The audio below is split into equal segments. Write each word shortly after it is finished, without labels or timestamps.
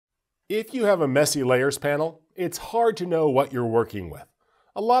If you have a messy layers panel, it's hard to know what you're working with.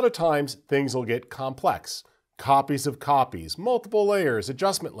 A lot of times things will get complex. Copies of copies, multiple layers,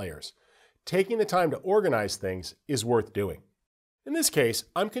 adjustment layers. Taking the time to organize things is worth doing. In this case,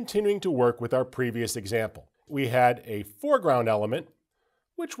 I'm continuing to work with our previous example. We had a foreground element,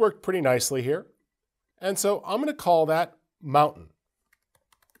 which worked pretty nicely here. And so I'm going to call that mountain.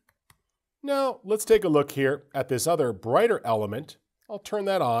 Now let's take a look here at this other brighter element. I'll turn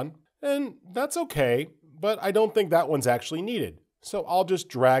that on, and that's okay, but I don't think that one's actually needed. So I'll just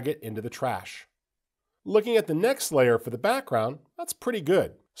drag it into the trash. Looking at the next layer for the background, that's pretty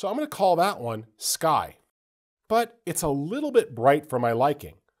good. So I'm going to call that one sky. But it's a little bit bright for my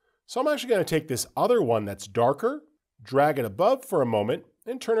liking. So I'm actually going to take this other one that's darker, drag it above for a moment,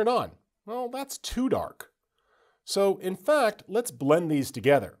 and turn it on. Well, that's too dark. So in fact, let's blend these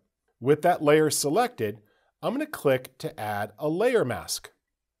together. With that layer selected, I'm going to click to add a layer mask.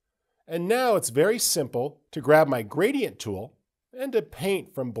 And now it's very simple to grab my gradient tool and to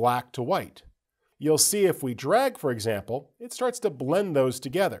paint from black to white. You'll see if we drag, for example, it starts to blend those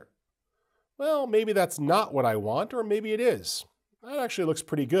together. Well, maybe that's not what I want, or maybe it is. That actually looks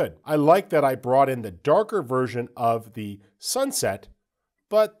pretty good. I like that I brought in the darker version of the sunset,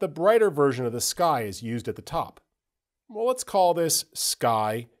 but the brighter version of the sky is used at the top. Well, let's call this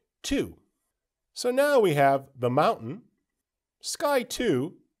Sky 2. So now we have the mountain, Sky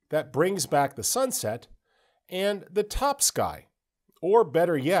 2, that brings back the sunset, and the top sky. Or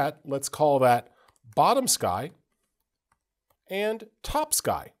better yet, let's call that bottom sky and top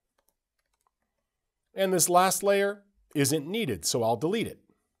sky. And this last layer isn't needed, so I'll delete it.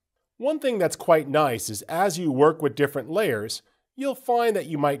 One thing that's quite nice is as you work with different layers, you'll find that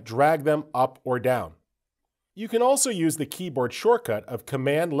you might drag them up or down. You can also use the keyboard shortcut of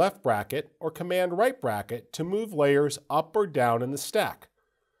Command left bracket or Command right bracket to move layers up or down in the stack.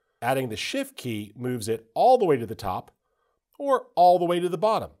 Adding the Shift key moves it all the way to the top or all the way to the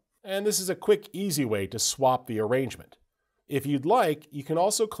bottom. And this is a quick, easy way to swap the arrangement. If you'd like, you can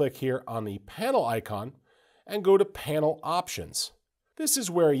also click here on the panel icon and go to Panel Options. This is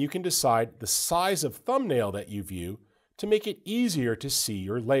where you can decide the size of thumbnail that you view to make it easier to see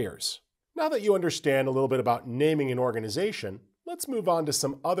your layers. Now that you understand a little bit about naming and organization, let's move on to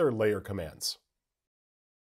some other layer commands.